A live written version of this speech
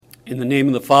In the name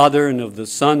of the Father, and of the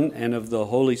Son, and of the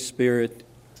Holy Spirit,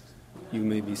 you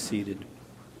may be seated.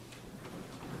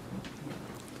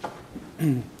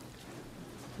 In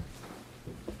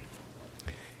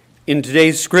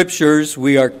today's scriptures,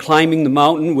 we are climbing the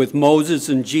mountain with Moses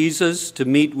and Jesus to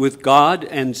meet with God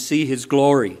and see his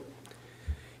glory.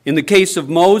 In the case of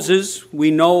Moses,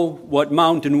 we know what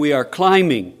mountain we are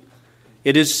climbing.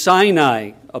 It is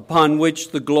Sinai, upon which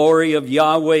the glory of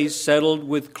Yahweh settled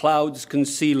with clouds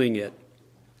concealing it.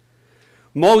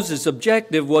 Moses'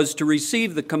 objective was to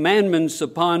receive the commandments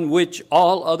upon which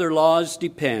all other laws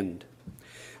depend.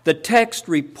 The text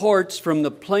reports from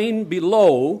the plain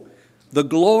below, the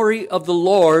glory of the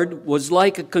Lord was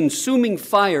like a consuming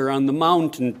fire on the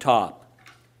mountaintop.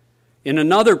 In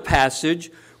another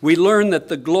passage, we learn that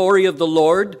the glory of the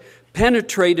Lord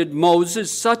penetrated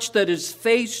Moses such that his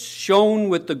face shone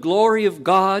with the glory of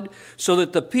God, so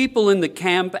that the people in the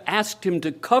camp asked him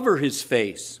to cover his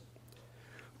face.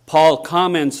 Paul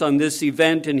comments on this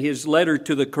event in his letter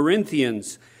to the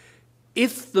Corinthians.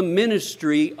 If the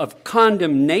ministry of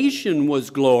condemnation was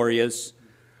glorious,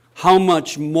 how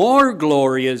much more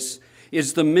glorious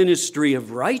is the ministry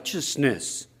of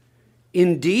righteousness?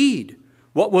 Indeed,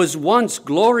 what was once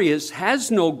glorious has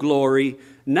no glory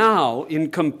now in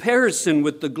comparison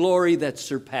with the glory that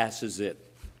surpasses it.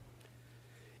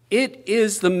 It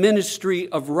is the ministry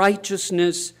of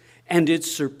righteousness and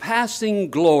its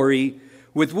surpassing glory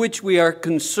with which we are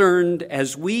concerned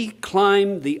as we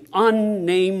climb the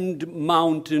unnamed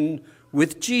mountain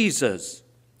with Jesus.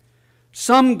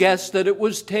 Some guess that it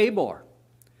was Tabor.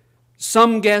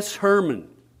 Some guess Hermon.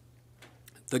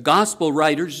 The gospel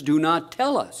writers do not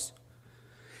tell us.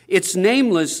 Its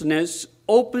namelessness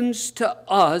opens to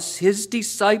us, his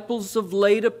disciples of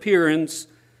late appearance,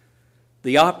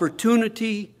 the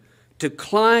opportunity to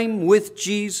climb with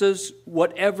Jesus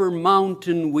whatever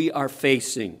mountain we are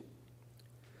facing.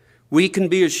 We can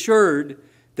be assured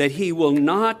that he will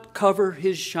not cover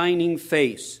his shining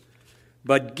face,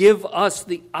 but give us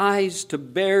the eyes to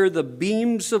bear the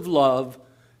beams of love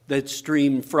that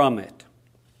stream from it.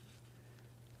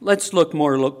 Let's look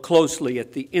closely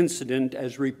at the incident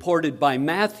as reported by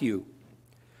Matthew.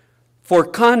 For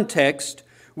context,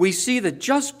 we see that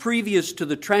just previous to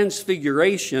the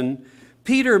transfiguration,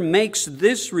 Peter makes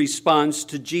this response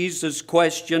to Jesus'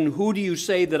 question, "Who do you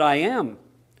say that I am?"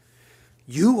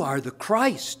 "You are the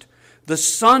Christ, the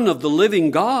Son of the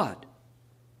living God."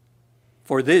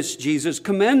 For this, Jesus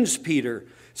commends Peter,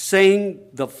 saying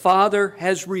the Father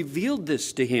has revealed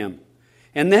this to him.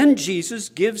 And then Jesus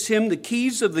gives him the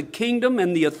keys of the kingdom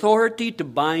and the authority to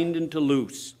bind and to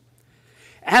loose.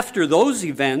 After those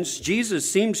events,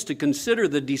 Jesus seems to consider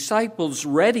the disciples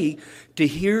ready to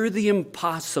hear the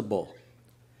impossible.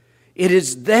 It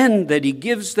is then that he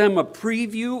gives them a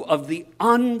preview of the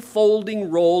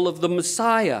unfolding role of the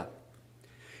Messiah.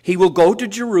 He will go to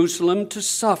Jerusalem to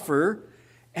suffer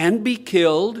and be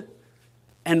killed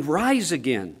and rise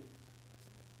again.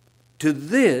 To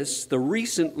this, the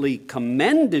recently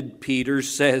commended Peter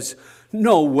says,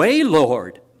 "No way,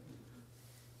 Lord."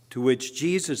 To which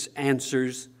Jesus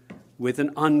answers with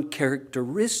an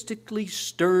uncharacteristically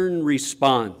stern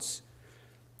response.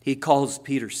 He calls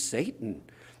Peter Satan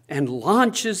and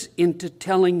launches into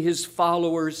telling his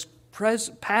followers,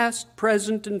 past,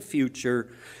 present, and future,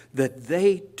 that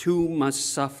they too must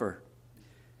suffer.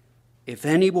 "If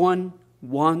anyone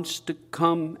wants to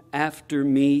come after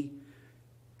me,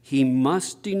 he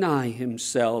must deny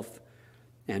himself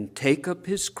and take up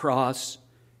his cross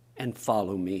and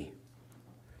follow me."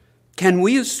 Can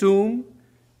we assume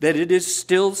that it is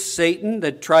still Satan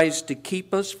that tries to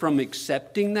keep us from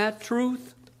accepting that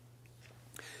truth?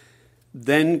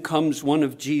 Then comes one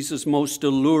of Jesus' most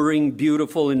alluring,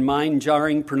 beautiful, and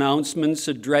mind-jarring pronouncements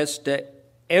addressed to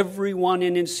everyone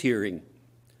in his hearing.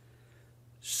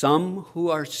 "Some who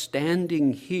are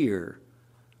standing here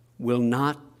will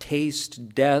not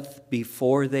taste death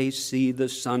before they see the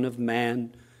Son of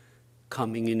Man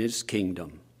coming in his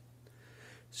kingdom."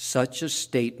 Such a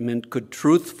statement could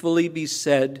truthfully be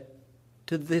said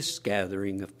to this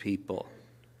gathering of people.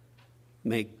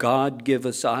 May God give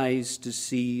us eyes to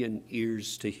see and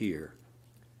ears to hear.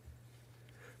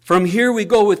 From here we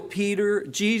go with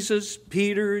Jesus,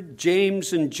 Peter,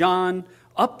 James, and John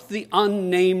up the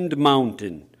unnamed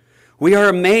mountain. We are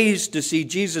amazed to see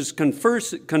Jesus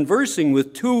conversing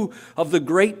with two of the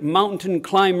great mountain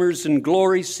climbers and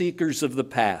glory seekers of the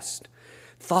past,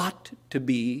 thought to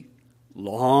be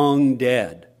long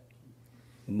dead,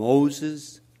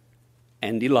 Moses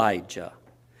and Elijah.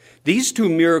 These two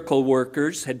miracle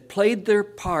workers had played their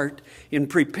part in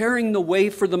preparing the way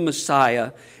for the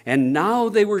Messiah, and now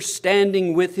they were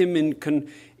standing with him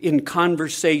in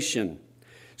conversation.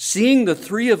 Seeing the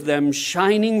three of them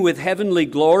shining with heavenly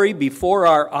glory before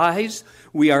our eyes,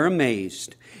 we are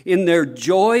amazed. In their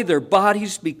joy, their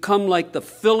bodies become like the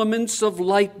filaments of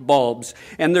light bulbs,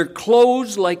 and their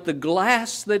clothes like the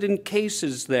glass that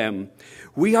encases them.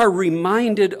 We are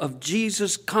reminded of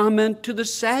Jesus' comment to the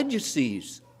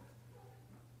Sadducees.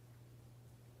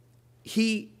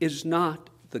 He is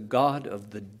not the God of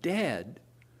the dead,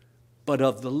 but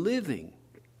of the living.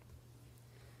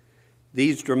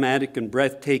 These dramatic and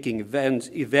breathtaking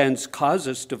events cause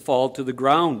us to fall to the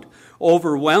ground,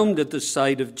 overwhelmed at the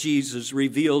sight of Jesus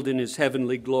revealed in his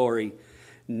heavenly glory.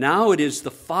 Now it is the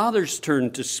Father's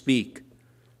turn to speak.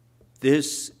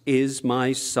 This is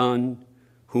my Son,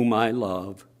 whom I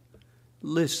love.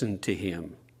 Listen to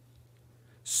him.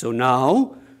 So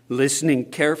now,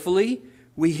 listening carefully,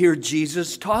 we hear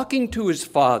Jesus talking to his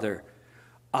Father.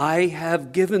 I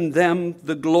have given them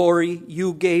the glory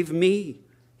you gave me,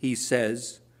 he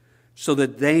says, so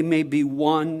that they may be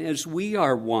one as we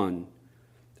are one.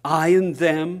 I in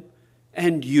them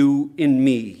and you in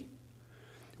me.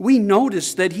 We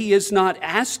notice that he is not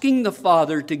asking the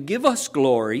Father to give us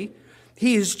glory.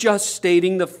 He is just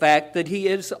stating the fact that he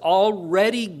has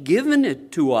already given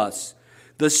it to us,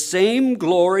 the same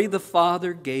glory the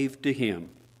Father gave to him.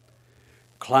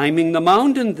 Climbing the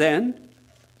mountain, then,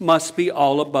 must be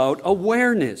all about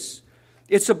awareness.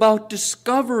 It's about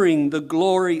discovering the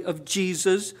glory of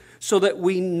Jesus so that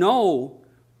we know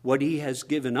what he has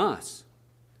given us.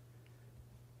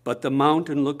 But the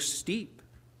mountain looks steep.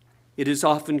 It is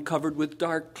often covered with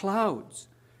dark clouds.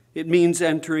 It means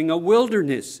entering a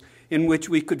wilderness in which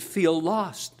we could feel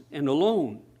lost and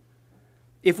alone.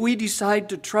 If we decide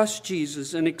to trust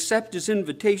Jesus and accept his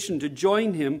invitation to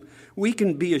join him, we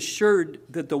can be assured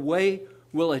that the way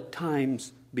will at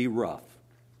times be rough.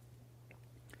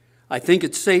 I think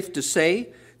it's safe to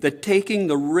say that taking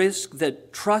the risk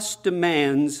that trust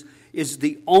demands is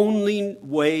the only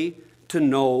way to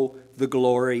know the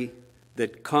glory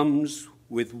that comes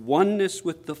with oneness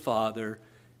with the Father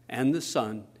and the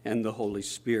Son and the Holy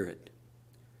Spirit.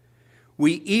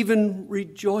 We even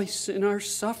rejoice in our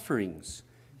sufferings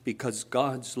because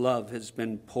God's love has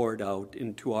been poured out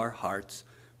into our hearts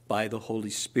by the Holy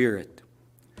Spirit.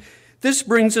 This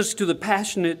brings us to the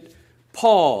passionate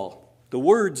Paul, the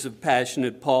words of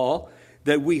passionate Paul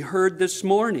that we heard this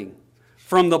morning.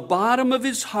 From the bottom of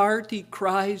his heart, he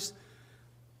cries,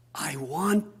 I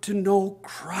want to know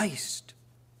Christ.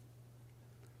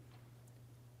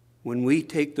 When we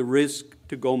take the risk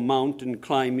to go mountain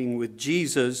climbing with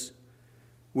Jesus,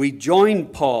 we join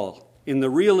Paul in the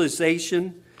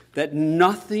realization that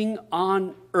nothing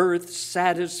on earth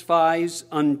satisfies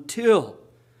until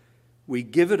we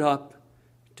give it up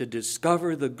to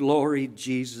discover the glory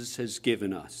Jesus has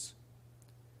given us.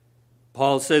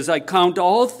 Paul says, I count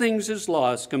all things as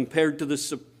loss compared to the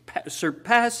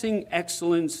surpassing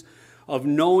excellence of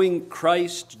knowing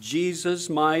Christ Jesus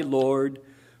my Lord,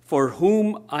 for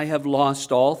whom I have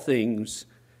lost all things.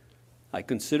 I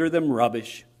consider them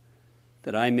rubbish,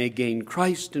 that I may gain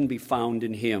Christ and be found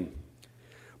in him.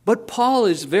 But Paul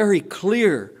is very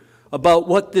clear about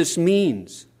what this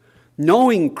means.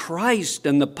 Knowing Christ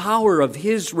and the power of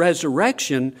his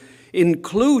resurrection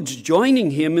includes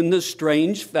joining him in the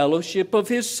strange fellowship of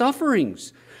his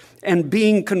sufferings and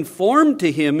being conformed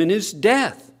to him in his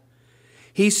death.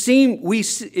 It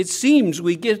seems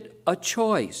we get a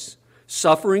choice: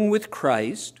 suffering with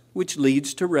Christ, which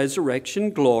leads to resurrection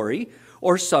glory,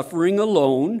 or suffering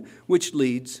alone, which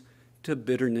leads to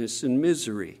bitterness and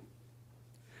misery.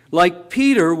 Like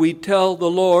Peter, we tell the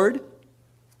Lord,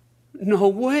 no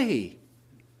way.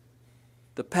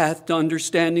 The path to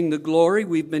understanding the glory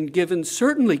we've been given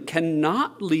certainly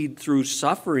cannot lead through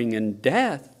suffering and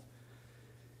death.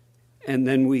 And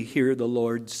then we hear the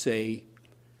Lord say,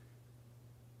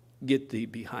 get thee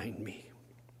behind me.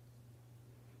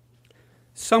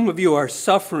 Some of you are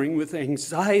suffering with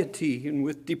anxiety and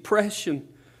with depression,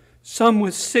 some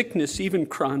with sickness, even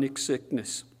chronic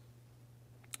sickness.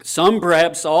 Some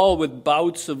perhaps all with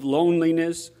bouts of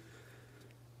loneliness.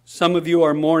 Some of you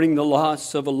are mourning the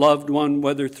loss of a loved one,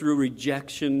 whether through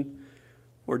rejection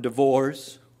or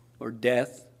divorce or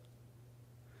death.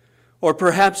 Or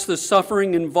perhaps the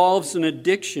suffering involves an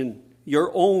addiction,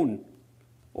 your own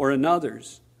or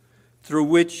another's, through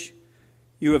which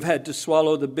you have had to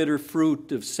swallow the bitter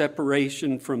fruit of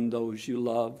separation from those you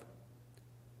love.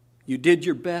 You did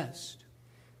your best.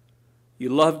 You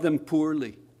loved them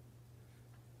poorly.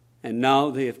 And now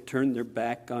they have turned their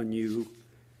back on you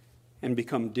and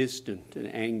become distant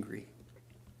and angry.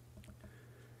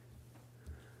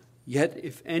 Yet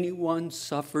if anyone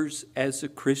suffers as a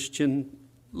Christian,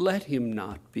 let him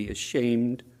not be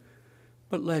ashamed,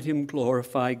 but let him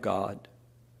glorify God.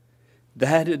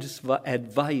 That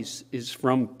advice is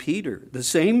from Peter, the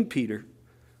same Peter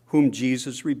whom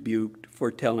Jesus rebuked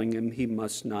for telling him he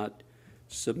must not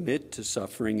submit to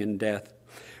suffering and death.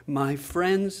 My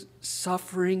friends,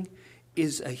 suffering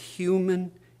is a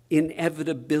human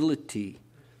inevitability,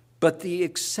 but the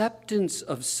acceptance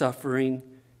of suffering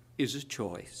is a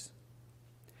choice.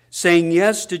 Saying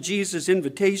yes to Jesus'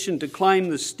 invitation to climb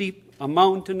the steep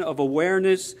mountain of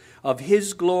awareness of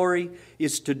his glory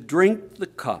is to drink the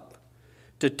cup,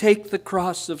 to take the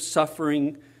cross of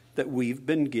suffering that we've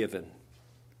been given.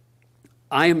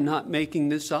 I am not making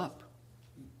this up.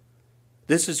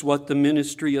 This is what the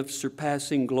ministry of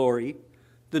surpassing glory,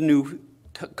 the new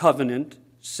covenant,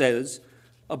 says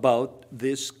about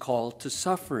this call to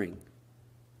suffering.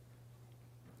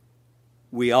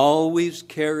 We always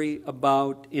carry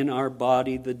about in our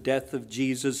body the death of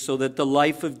Jesus so that the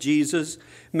life of Jesus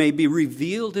may be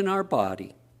revealed in our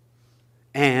body.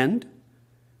 And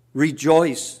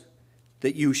rejoice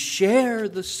that you share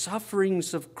the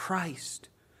sufferings of Christ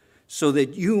so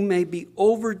that you may be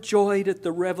overjoyed at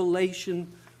the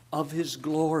revelation of his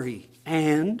glory.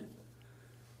 And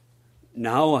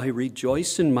now I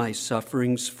rejoice in my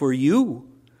sufferings for you,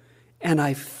 and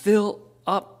I fill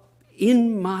up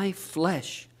in my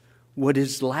flesh what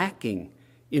is lacking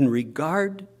in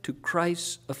regard to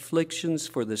Christ's afflictions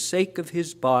for the sake of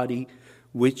his body,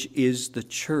 which is the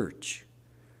church.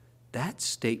 That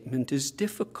statement is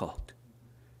difficult.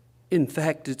 In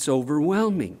fact, it's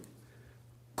overwhelming.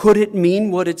 Could it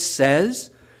mean what it says?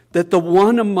 That the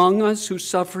one among us who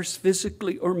suffers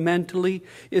physically or mentally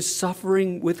is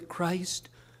suffering with Christ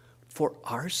for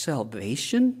our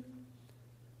salvation?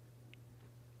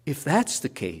 If that's the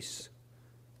case,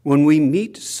 when we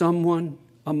meet someone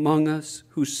among us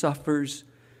who suffers,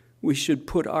 we should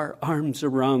put our arms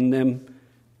around them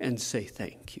and say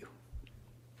thank you.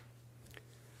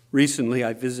 Recently,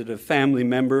 I visited a family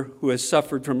member who has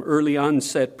suffered from early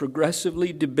onset,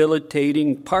 progressively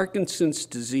debilitating Parkinson's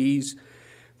disease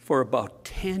for about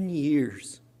 10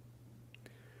 years.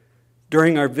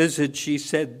 During our visit, she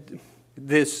said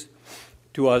this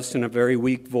to us in a very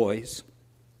weak voice.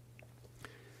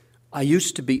 I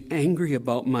used to be angry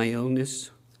about my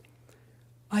illness.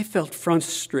 I felt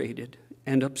frustrated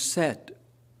and upset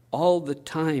all the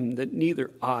time that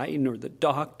neither I nor the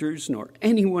doctors nor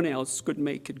anyone else could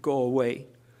make it go away.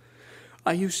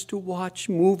 I used to watch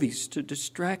movies to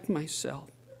distract myself.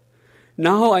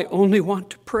 Now I only want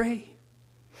to pray.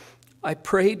 I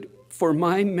prayed for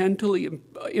my mentally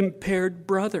impaired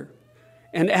brother,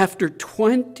 and after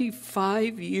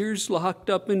 25 years locked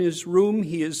up in his room,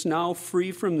 he is now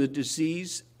free from the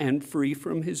disease and free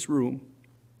from his room.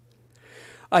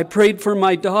 I prayed for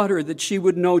my daughter that she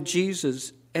would know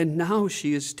Jesus, and now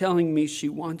she is telling me she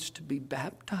wants to be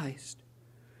baptized.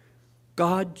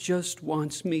 God just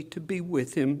wants me to be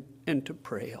with him and to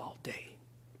pray all day.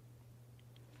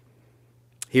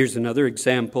 Here's another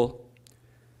example.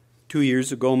 2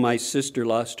 years ago, my sister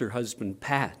lost her husband,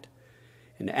 Pat.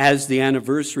 And as the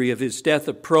anniversary of his death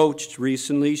approached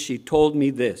recently, she told me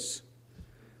this.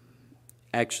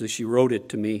 Actually, she wrote it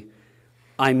to me.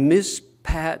 I miss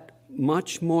Pat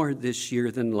much more this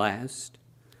year than last.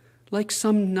 Like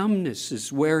some numbness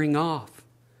is wearing off.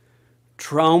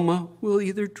 Trauma will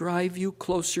either drive you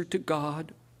closer to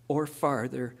God or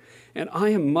farther, and I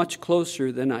am much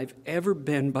closer than I've ever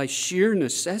been by sheer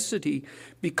necessity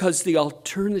because the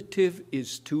alternative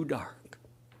is too dark.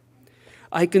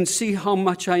 I can see how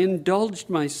much I indulged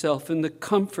myself in the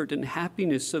comfort and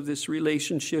happiness of this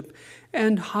relationship,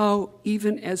 and how,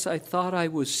 even as I thought I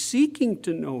was seeking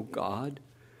to know God,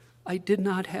 I did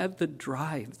not have the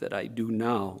drive that I do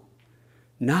now.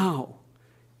 Now,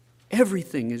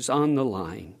 everything is on the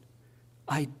line.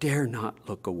 I dare not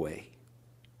look away.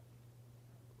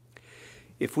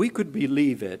 If we could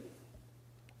believe it,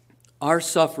 our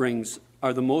sufferings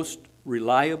are the most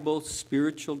reliable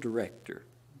spiritual director.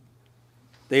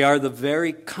 They are the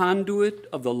very conduit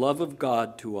of the love of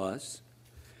God to us.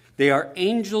 They are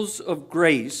angels of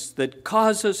grace that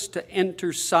cause us to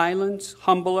enter silence,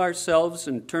 humble ourselves,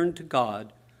 and turn to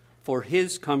God for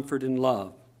his comfort and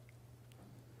love.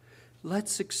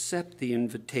 Let's accept the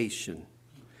invitation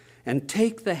and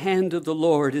take the hand of the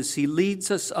Lord as he leads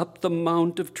us up the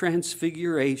Mount of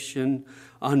Transfiguration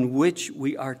on which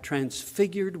we are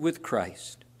transfigured with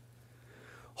Christ.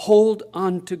 Hold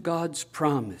on to God's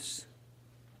promise.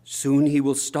 Soon he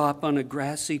will stop on a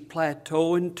grassy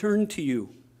plateau and turn to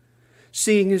you.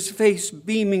 Seeing his face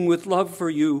beaming with love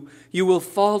for you, you will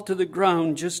fall to the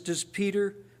ground just as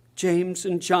Peter, James,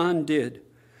 and John did.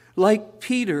 Like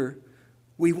Peter,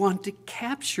 we want to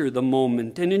capture the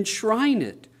moment and enshrine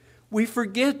it. We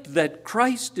forget that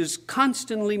Christ is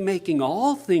constantly making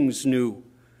all things new.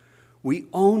 We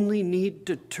only need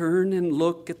to turn and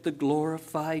look at the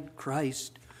glorified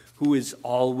Christ who is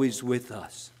always with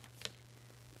us.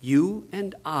 You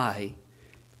and I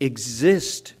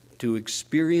exist to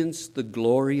experience the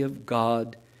glory of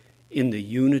God in the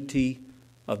unity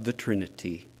of the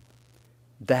Trinity.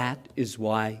 That is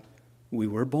why we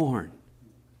were born.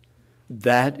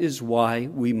 That is why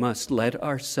we must let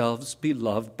ourselves be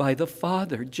loved by the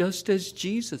Father, just as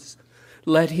Jesus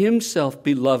let himself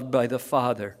be loved by the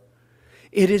Father.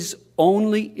 It is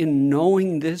only in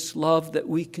knowing this love that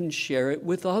we can share it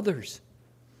with others.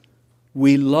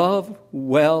 We love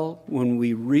well when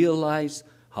we realize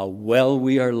how well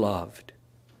we are loved.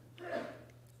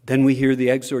 Then we hear the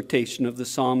exhortation of the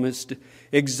psalmist,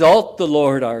 "Exalt the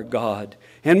Lord our God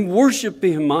and worship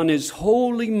him on his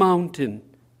holy mountain."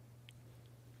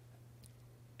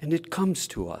 And it comes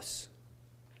to us.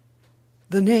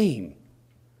 The name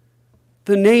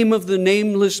of the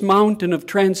nameless mountain of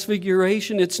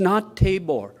transfiguration. It's not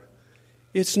Tabor.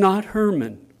 It's not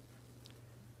Hermon.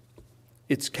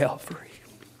 It's Calvary.